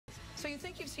So you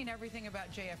think you've seen everything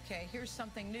about JFK? Here's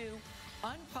something new.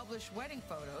 Unpublished wedding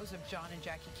photos of John and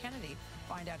Jackie Kennedy.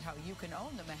 Find out how you can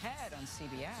own them ahead on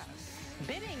CBS.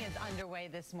 Bidding is underway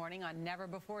this morning on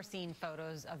never-before-seen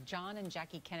photos of John and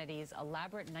Jackie Kennedy's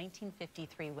elaborate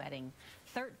 1953 wedding.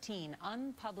 13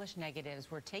 unpublished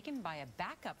negatives were taken by a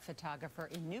backup photographer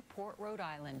in Newport, Rhode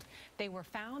Island. They were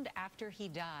found after he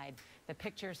died. The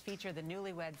pictures feature the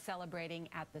newlyweds celebrating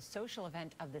at the social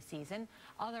event of the season.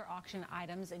 Other auction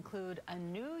items include a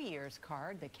New Year's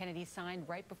card that Kennedy signed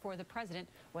right before the president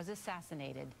was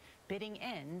assassinated. Bidding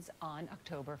ends on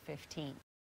October 15th.